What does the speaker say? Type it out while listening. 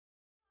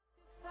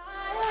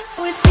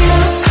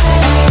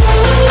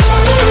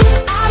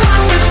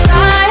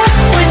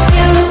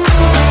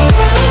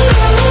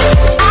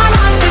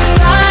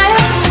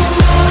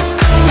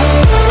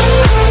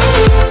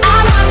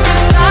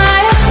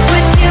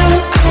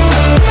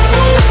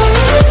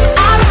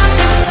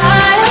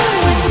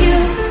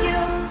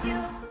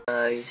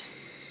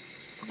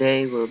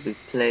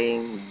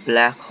playing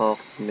Blackhawk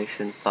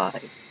Mission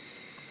 5.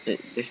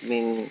 There's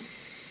been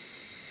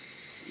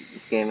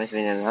this game has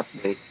been an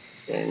update,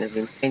 and I've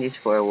been playing this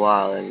for a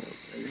while. And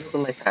look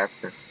at my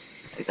character.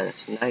 I got a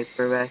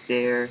sniper back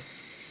there.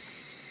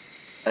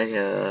 I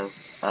have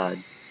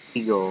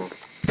eagle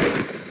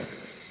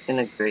and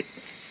a great.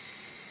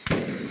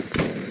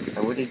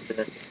 I'm really good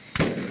at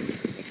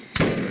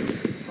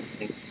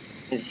something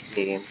in this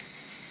game.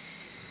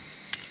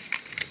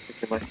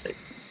 Pretty much like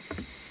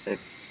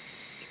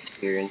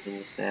experience in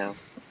this now.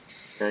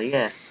 So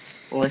yeah,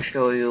 I'm gonna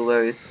show you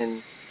where you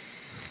can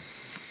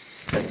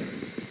like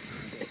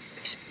get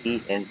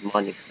XP and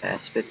money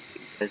fast.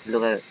 Because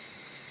look at,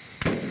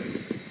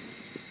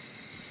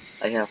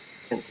 I have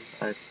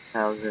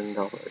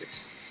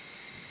 $25,000,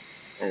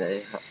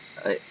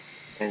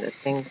 and I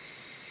think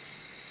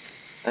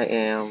I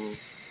am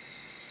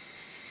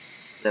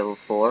level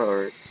 4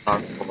 or star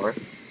 4. I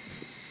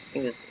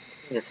think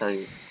that's how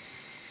you. I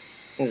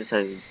think that's how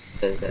you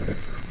get that.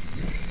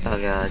 Oh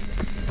god.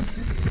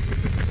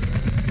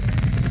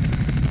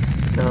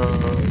 So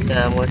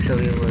yeah, I'm gonna show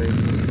you where you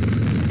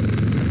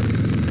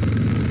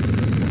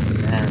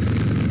can add.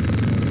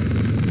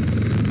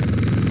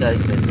 This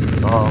guy's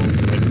been long,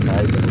 like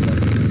I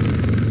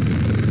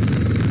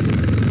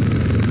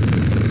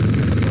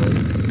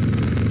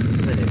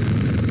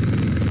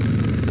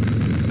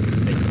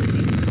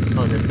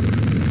Oh, that's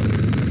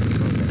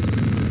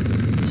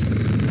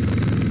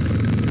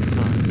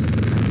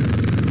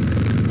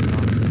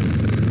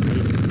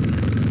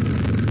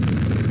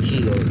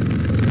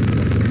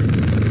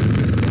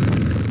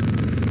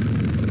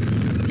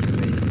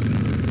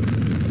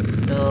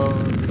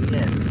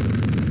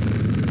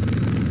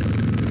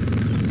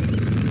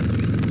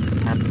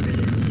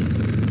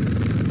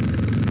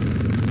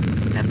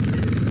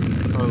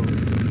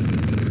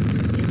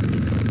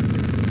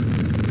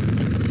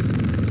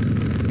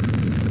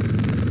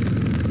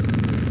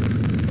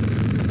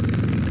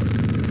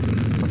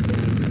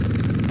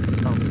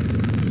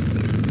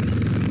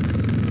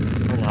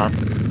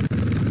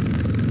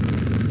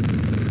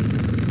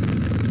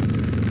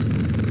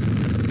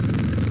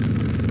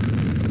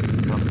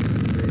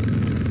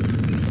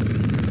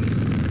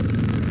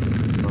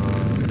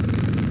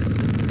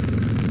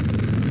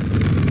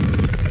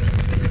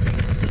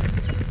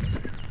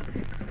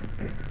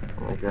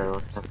god,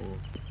 what's happening?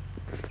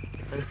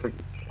 I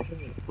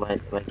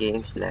think my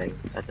game's lagging.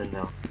 I don't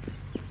know.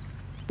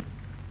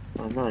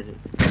 Oh no, I didn't.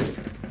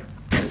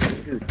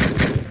 Shoot.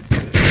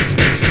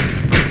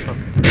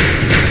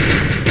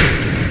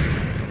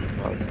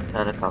 Oh, it's a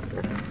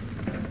helicopter.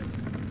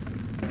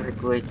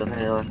 Wait, the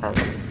hell I have.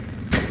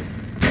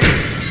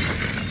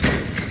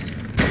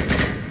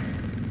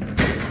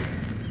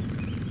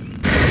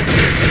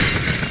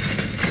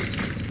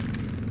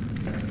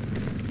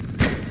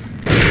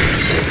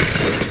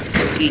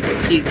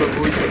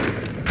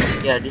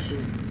 Yeah, this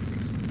is.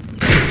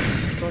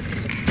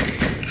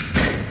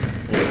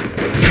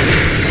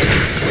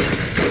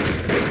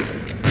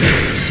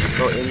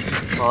 Go in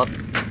spot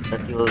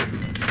that you will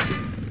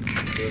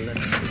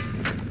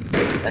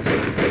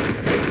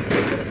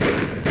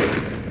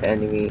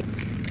enemy.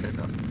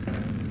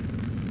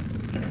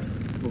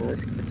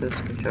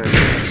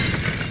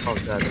 Oh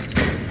god.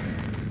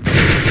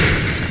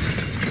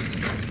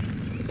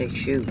 Hey,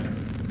 shoot.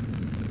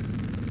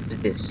 What is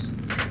this?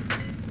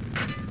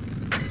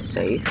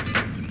 Safe?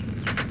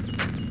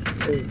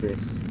 What is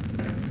this?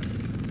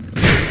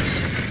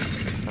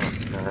 Oh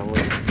god, I'm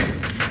waiting.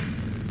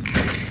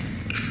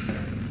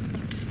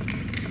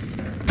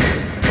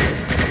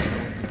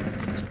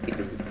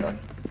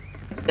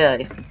 Yeah,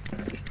 if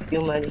you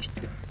manage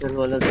to kill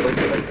one of those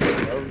like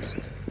those,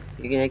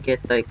 you're gonna get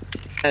like,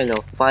 I don't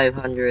know,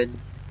 500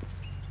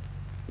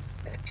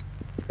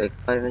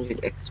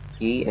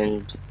 XP,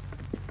 and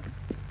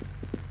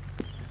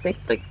I think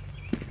like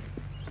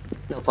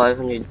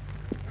 $500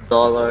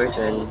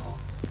 and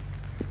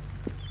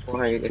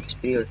 400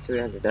 XP or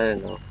 300, I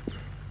don't know.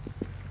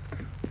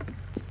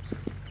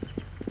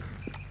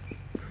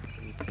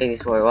 I'm playing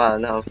this for a while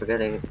now. I'm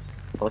forgetting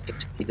how much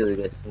XP do we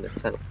get from the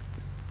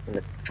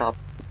chop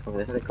from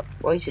the helicopter.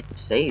 Why is it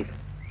safe?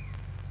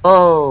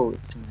 Oh,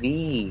 it's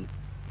V.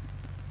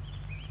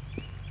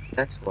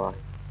 That's why.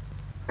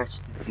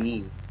 Press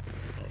V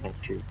and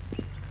shoot.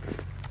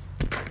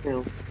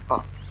 No.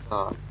 Oh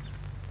god.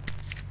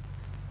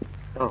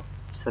 Oh,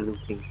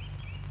 saluting.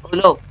 Oh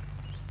no!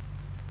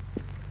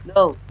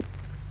 No!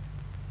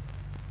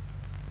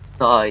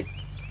 Died.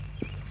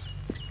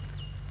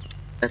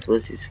 That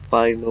was his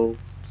final.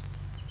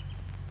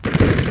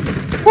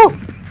 Woo!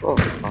 Oh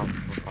god,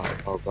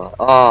 oh god,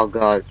 oh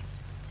god,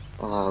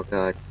 oh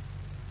god.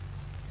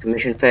 The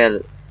mission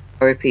failed.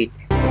 I repeat.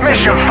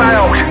 Mission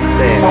failed.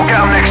 We'll get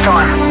them next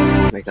time.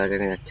 Oh my god, they're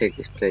gonna take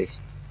this place.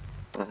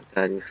 Oh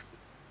god,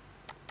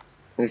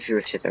 we should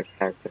reset our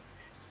character.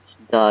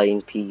 Just die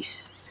in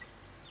peace.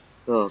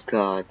 Oh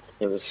god,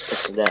 there was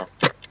such that.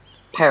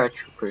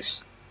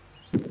 Paratroopers.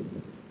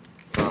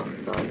 Oh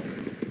god.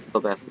 Go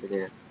back over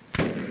there.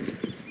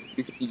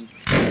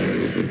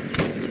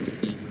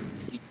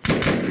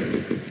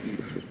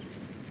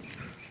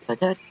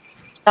 Cadet,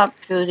 stop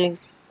shooting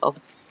of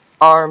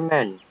our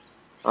men,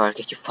 or I'll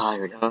get you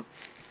fired, huh?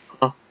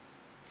 Huh?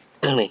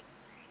 Tell me,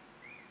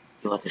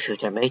 you want to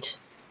shoot their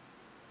mates?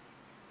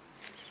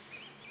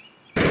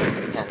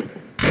 Yeah.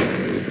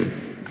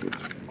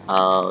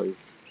 Oh,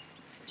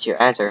 it's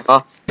your answer,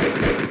 huh?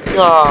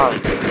 God.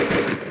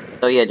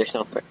 Oh yeah, there's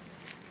no friend.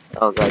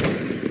 Oh god.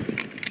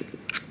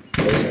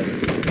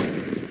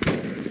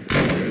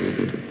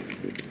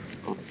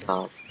 Oh my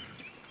god.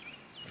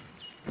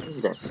 What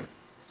is this?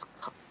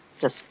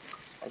 Just,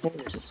 I think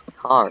there's a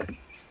scar.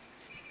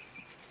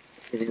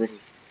 Is even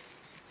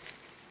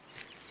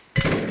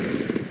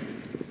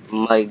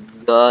my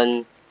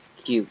gun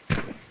cute.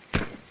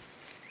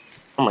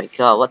 Oh my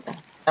god, what the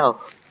hell?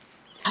 What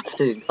happened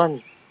to your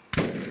gun?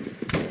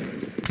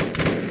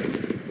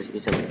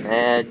 There's some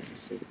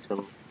ads,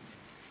 some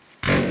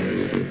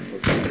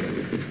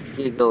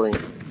keep going.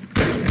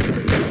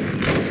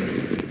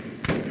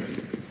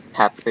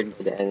 Captured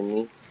by the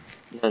enemy.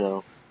 No,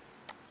 no.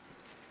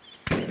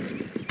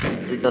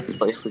 We don't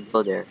know if we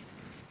go there.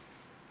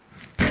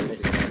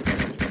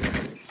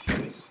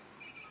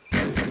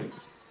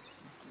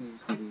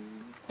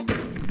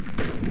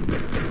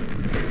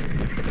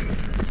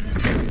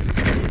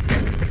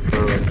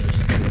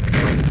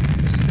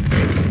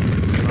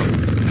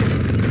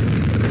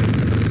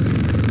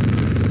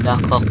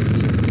 Blackhawk.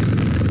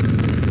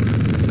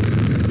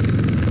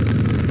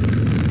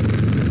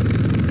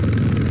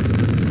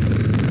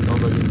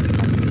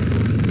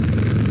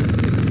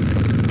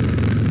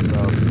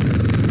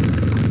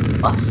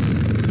 Us.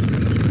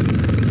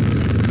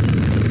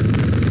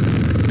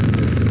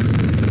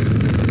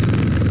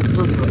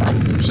 Do you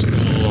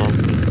understand?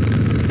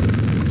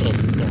 Okay,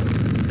 then.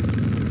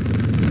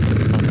 The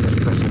first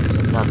person is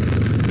enough.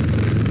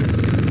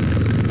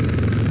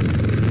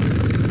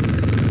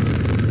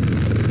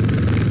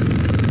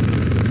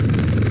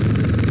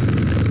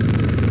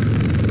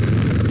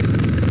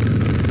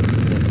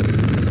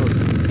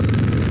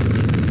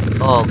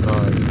 Oh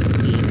god,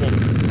 he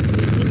didn't.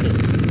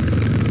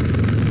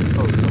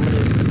 Oh,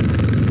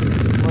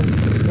 someone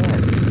is there.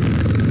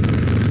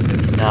 He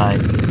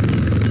died.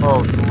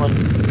 Oh, somebody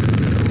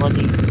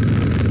is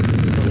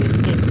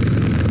hit.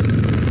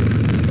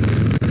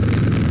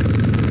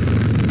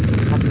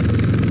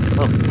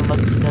 Oh,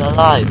 somebody's still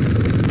alive.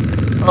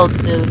 Oh,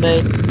 still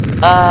mate,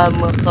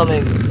 I'm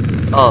coming.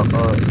 Oh.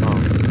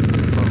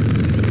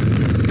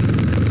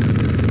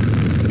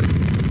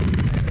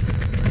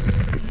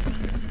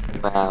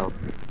 Wow.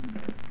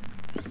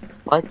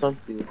 Why don't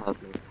you have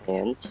your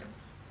pants?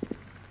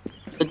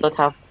 You don't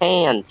have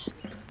pants.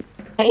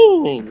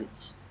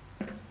 Pants.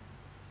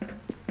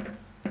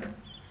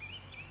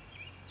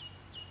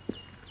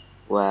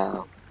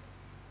 Wow.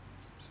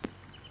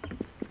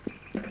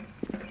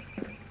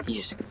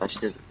 Jesus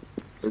Christ, this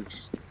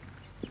looks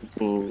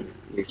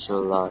you're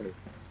still alive.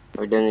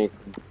 Or then you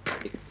could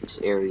pick this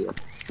area.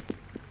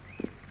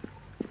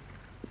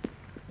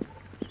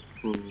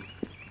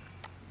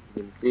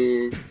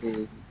 This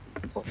is...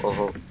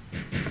 Oh.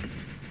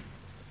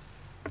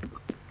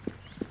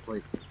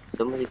 Wait,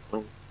 somebody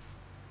point.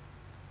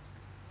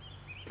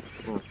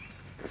 No,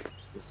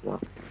 it's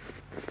not.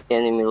 The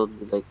enemy will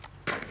be like...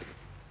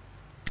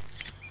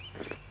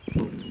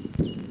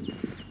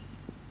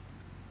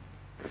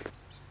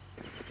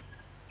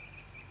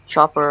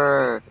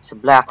 Chopper! It's a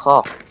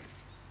Blackhawk.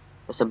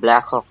 There's a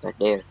Blackhawk right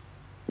there.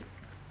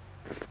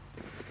 I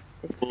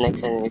think the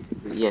next enemy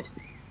should be... Yes.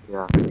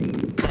 Yeah.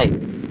 Hey!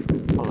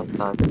 Oh my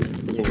god.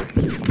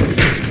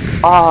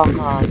 Oh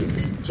god!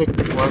 Hit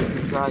while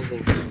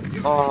driving.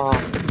 Oh!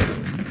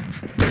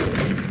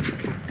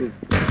 Shoot.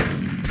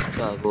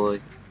 Die, boy.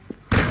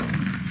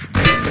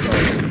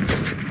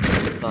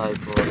 Die,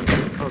 boy.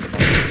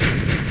 Okay.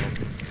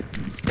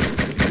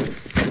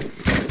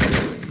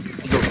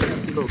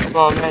 Go, come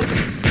on, man.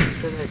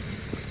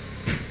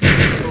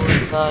 Come on,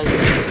 guys.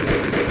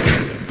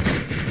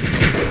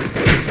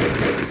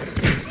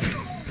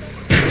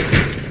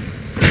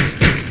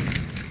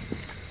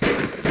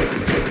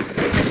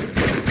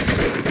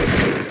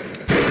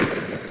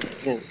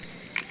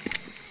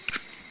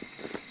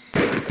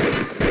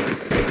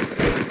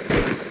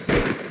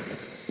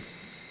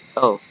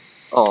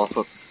 Oh,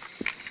 look.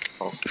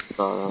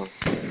 Oh,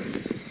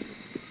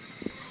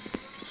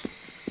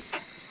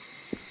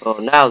 oh,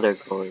 now they're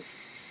going.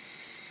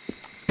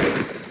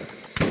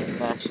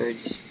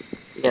 Bastards.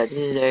 Yeah, this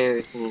is where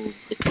you can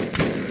get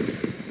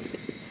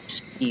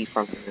XP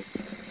from here.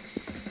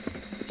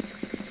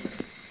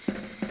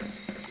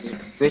 This is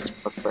rich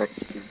but for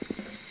XP.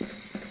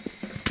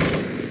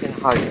 You can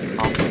hard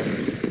off the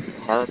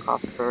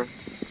helicopter,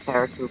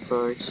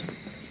 paratroopers,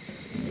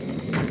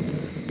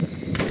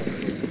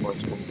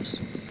 reinforcements.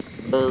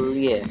 Well,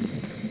 yeah.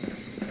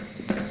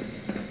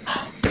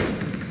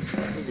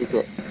 What did you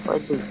get? Why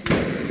do you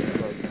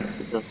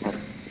don't have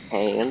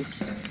hands?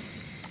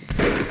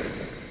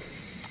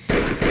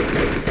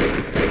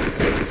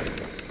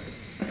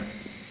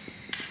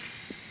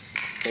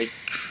 Wait,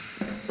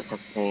 don't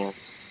have hands.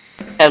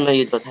 Tell me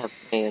you don't have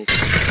hands.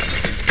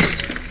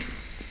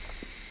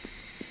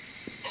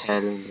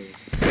 Tell me.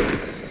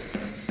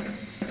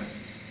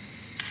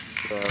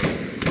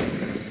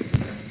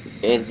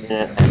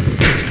 Internet.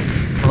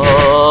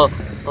 Oh,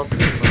 oh, God.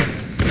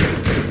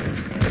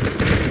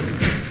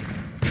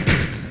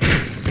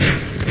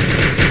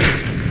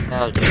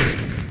 Ouch.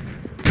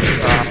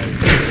 God.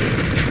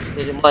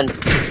 Hit him once.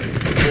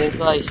 Hit him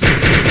twice.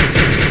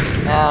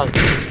 Ouch.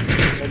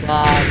 My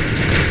God.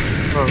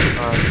 Oh,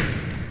 God.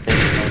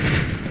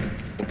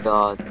 Thank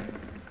God.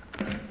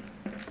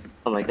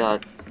 Oh, my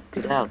God.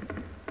 Get out.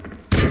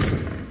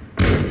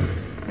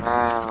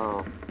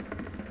 Wow.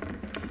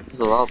 There's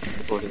a lot of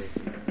people here.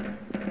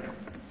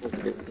 I'm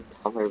gonna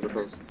come here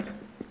because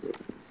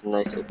it's a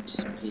nice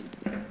XP.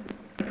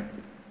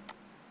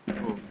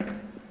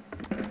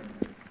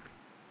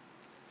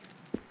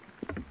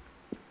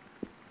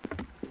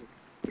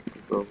 Get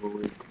this over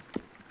with.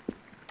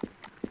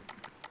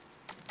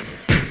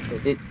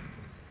 But it.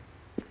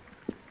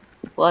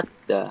 What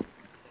the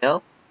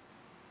hell?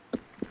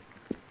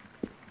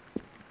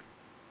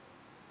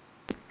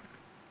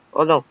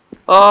 Oh no.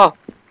 Oh!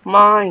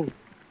 Mine!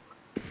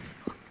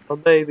 Oh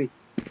baby.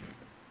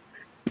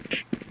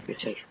 You're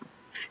safe.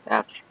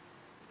 Ouch.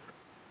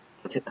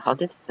 How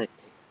did I take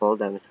fall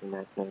damage from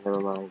that? No, never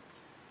mind.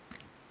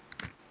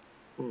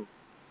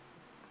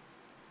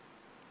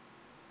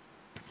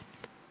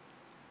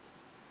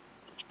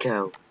 Let's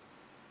go.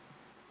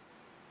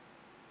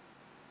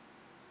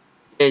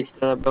 Yeah, it's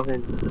still not broken.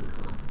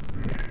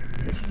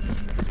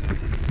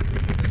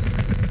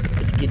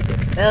 Let's get the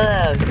hell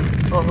out.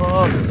 Oh,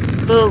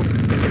 boom.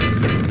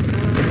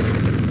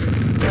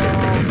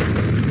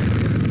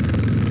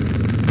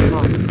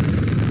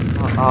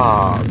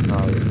 Oh, God.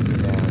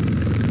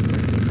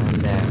 I'm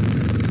down.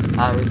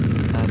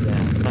 I'm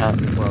down.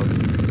 Well,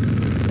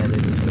 better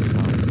than so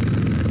far.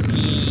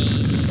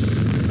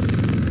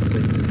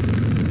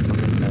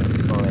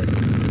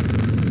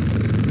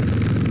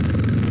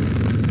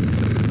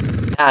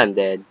 I'm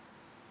dead.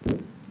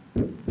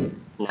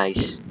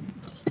 Nice.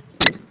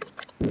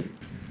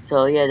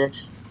 So yeah,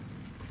 that's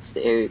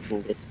the area you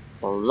can get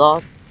a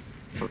lot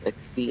of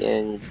XP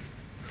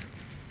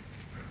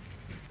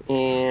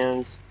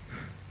and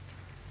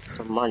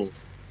some money.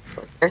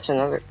 But there's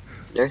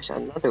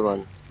another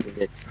one to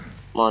get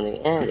money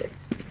and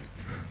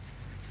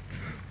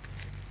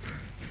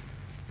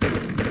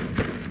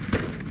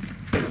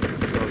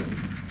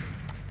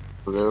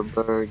a little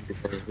bird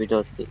because we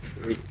don't need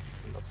really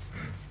much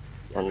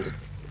on the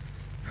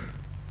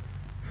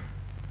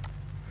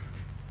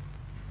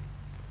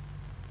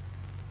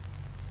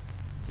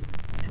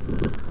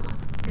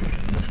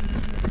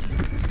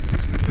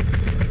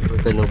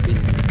we're gonna win.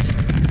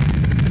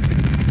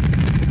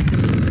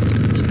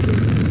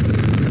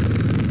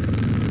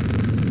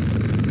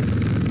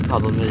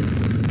 Problem is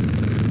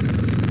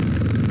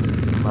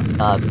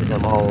because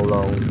I'm all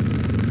alone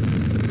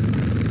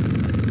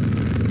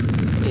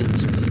in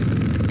speed.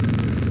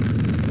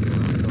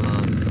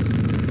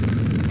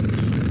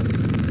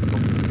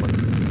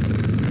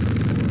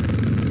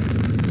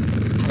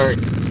 Hurt.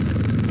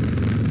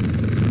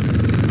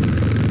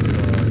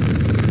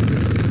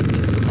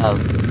 Have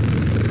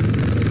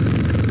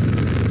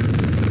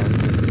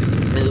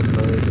little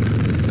bird.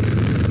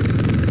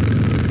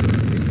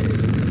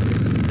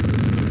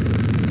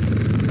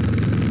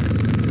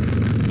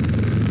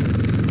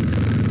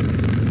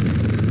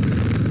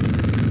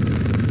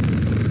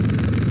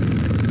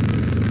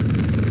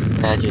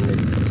 Imagine it.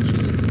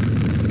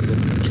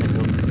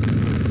 Channel.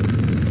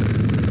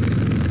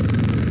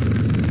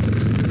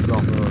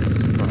 Drop her on the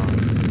sky.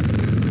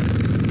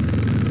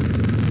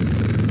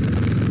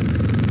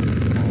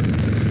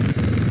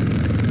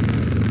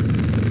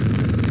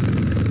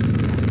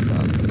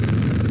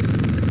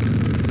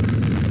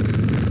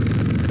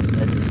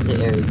 That's the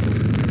area you can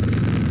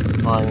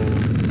find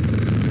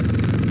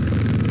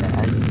the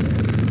animal.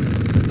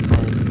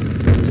 Find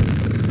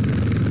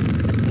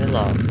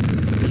vanilla.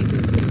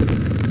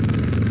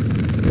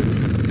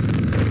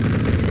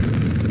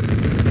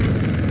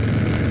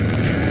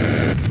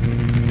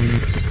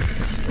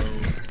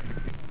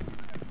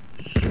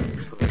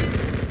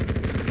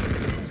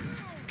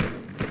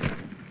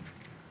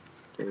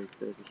 Very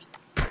good.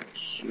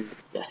 Shoot.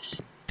 Yes.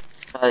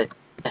 Got it.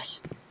 Yes.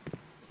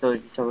 So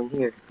there's someone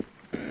here.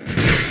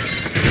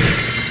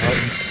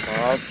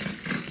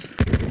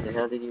 What the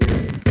hell did you do?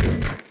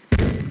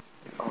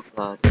 Oh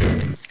god.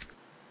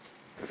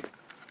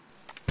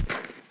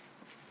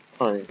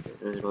 Oh,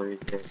 there's one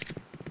right there.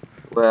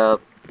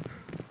 Well,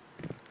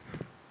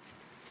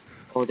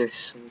 oh, there's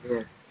some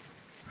there.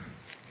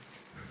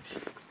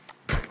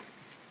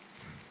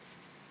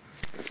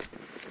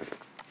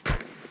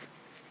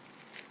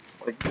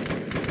 What?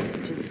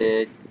 She's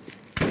dead.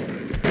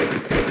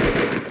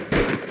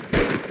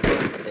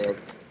 Dead.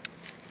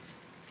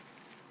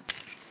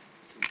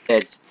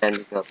 Dead.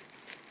 Standing up.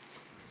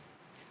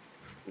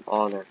 In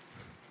honor.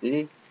 Did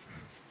he?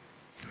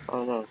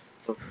 Oh no.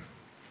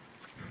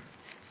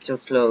 So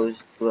close.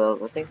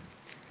 Well, I think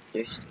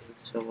there's still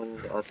someone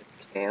in the other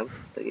camp,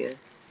 I guess.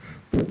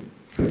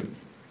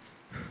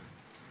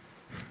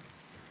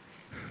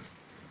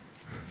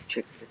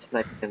 Check. Let's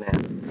snipe him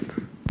out.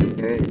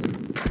 There is.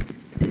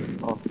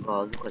 Oh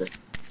god, look at it.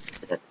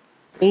 Look at that.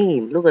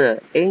 Aim. Look at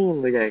that.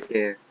 Aim right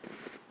there.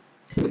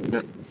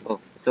 No. Oh,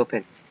 it's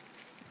open.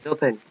 It's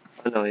open.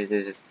 Oh no, it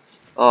isn't.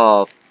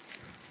 Oh.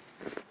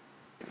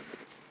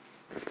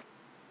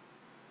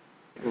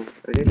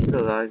 Are they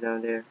still alive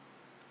down there?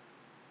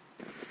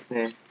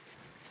 Nah.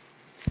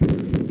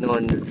 No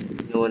one.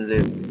 No one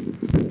lived.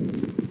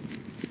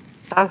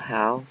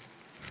 Somehow.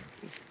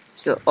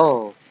 Still.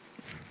 Oh.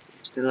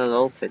 Still not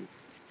open.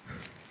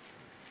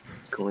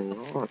 What's going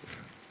on?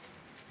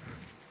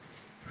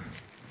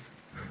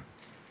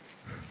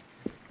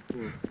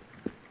 Hmm.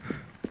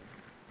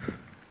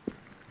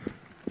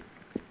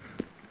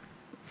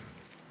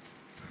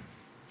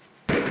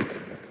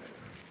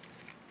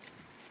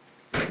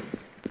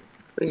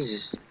 What is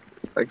this?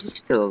 Are they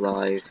still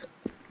alive?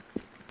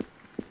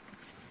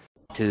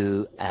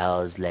 2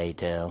 hours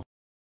later.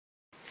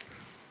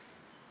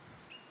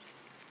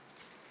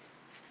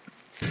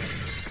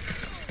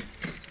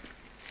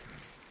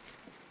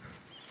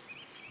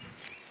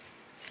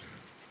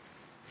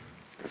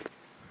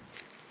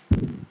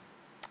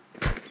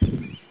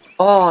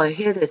 Oh, I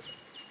hit it.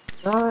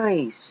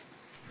 Nice.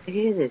 I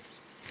hit it.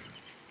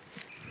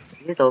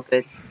 Is it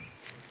open?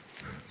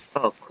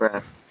 Oh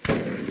crap.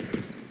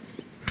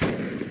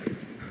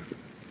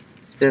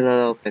 Still not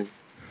open.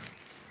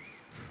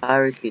 I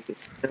repeat,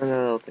 it's still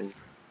not open.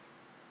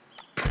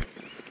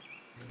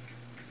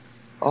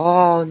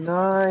 Oh,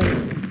 nice.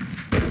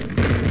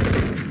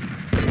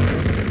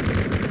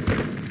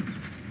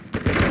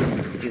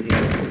 Give me.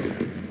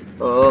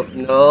 Oh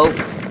no.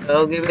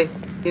 No, give me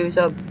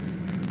some.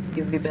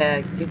 Give me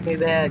back. Give me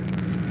back.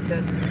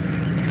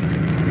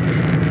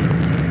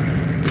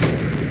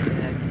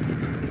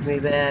 Give me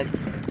back.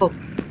 Oh,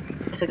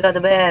 yes, I got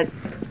the bag.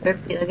 I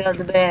repeat, I got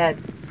the bag.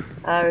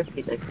 I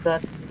repeat, I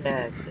got the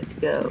bag. Let's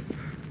go.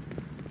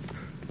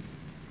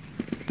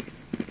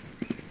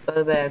 Got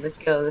the bag. Let's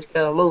go. Let's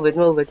go. Move it.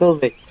 Move it.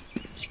 Move it.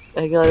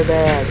 I got the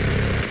bag.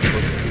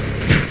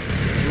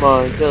 Come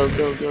on. Go.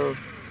 Go. Go.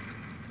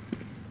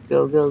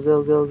 Go. Go.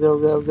 Go. Go. Go.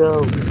 Go.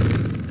 Go.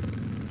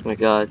 Oh my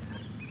God.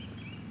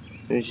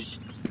 It's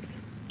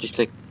just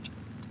like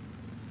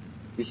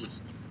this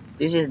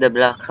is the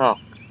Blackhawk.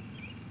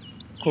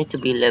 Need to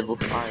be level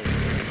 5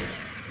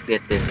 to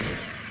get this.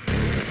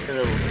 It's a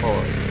level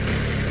 4.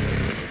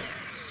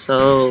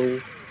 So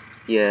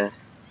yeah.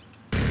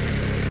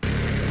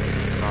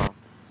 Uh,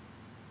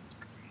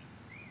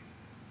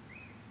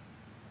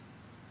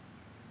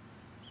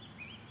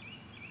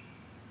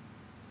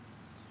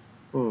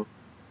 hmm.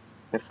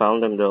 I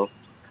found them though.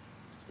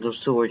 Those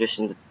two were just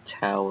in the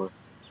tower.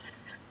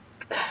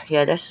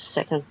 Yeah, that's the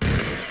second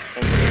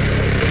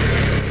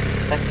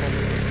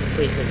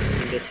place that you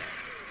can get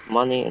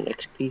money and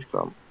XP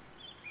from.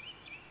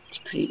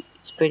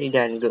 It's pretty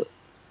damn good.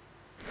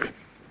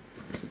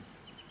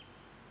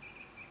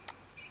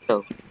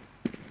 So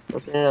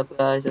open it up,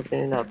 guys. Open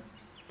it up.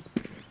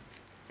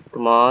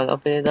 Come on,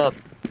 open it up.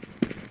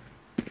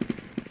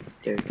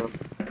 There you go.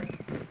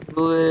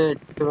 Do it.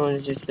 Everyone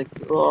is just like,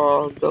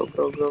 oh, go,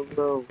 go, go,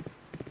 go.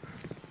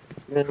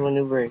 Good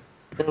maneuvering.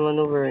 Good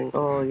maneuvering.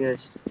 Oh,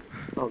 yes.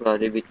 Oh, God,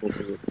 they beat me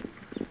to it.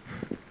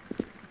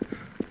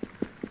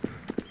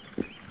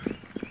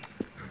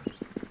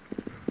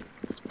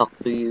 Talk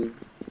to you,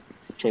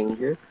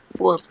 stranger.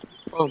 What?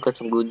 Oh, got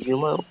some good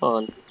humor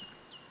on.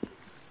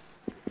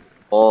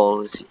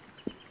 Oh,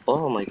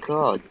 oh my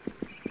God.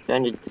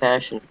 300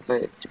 cash and for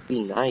it to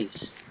be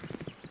nice.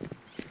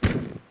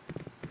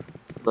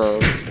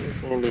 But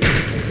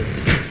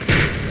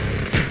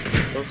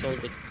those are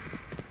the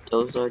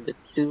those are the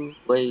two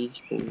ways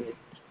you can get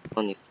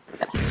money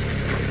fast.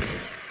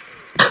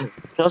 You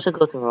can also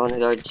go to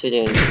Ronagard City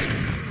and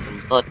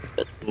but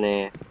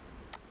nah.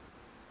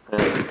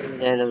 This is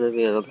the end of the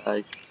video,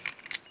 guys.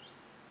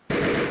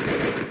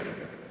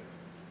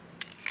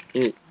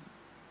 Dude,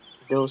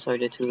 those are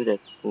the two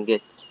that can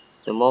get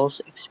the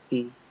most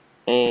XP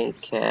and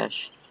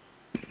cash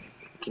you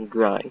can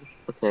grind.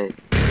 Okay.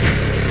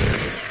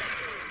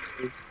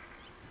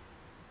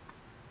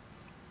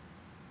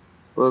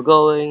 We're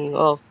going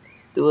off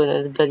to an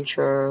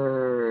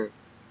adventure.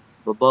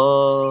 Bye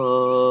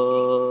bye.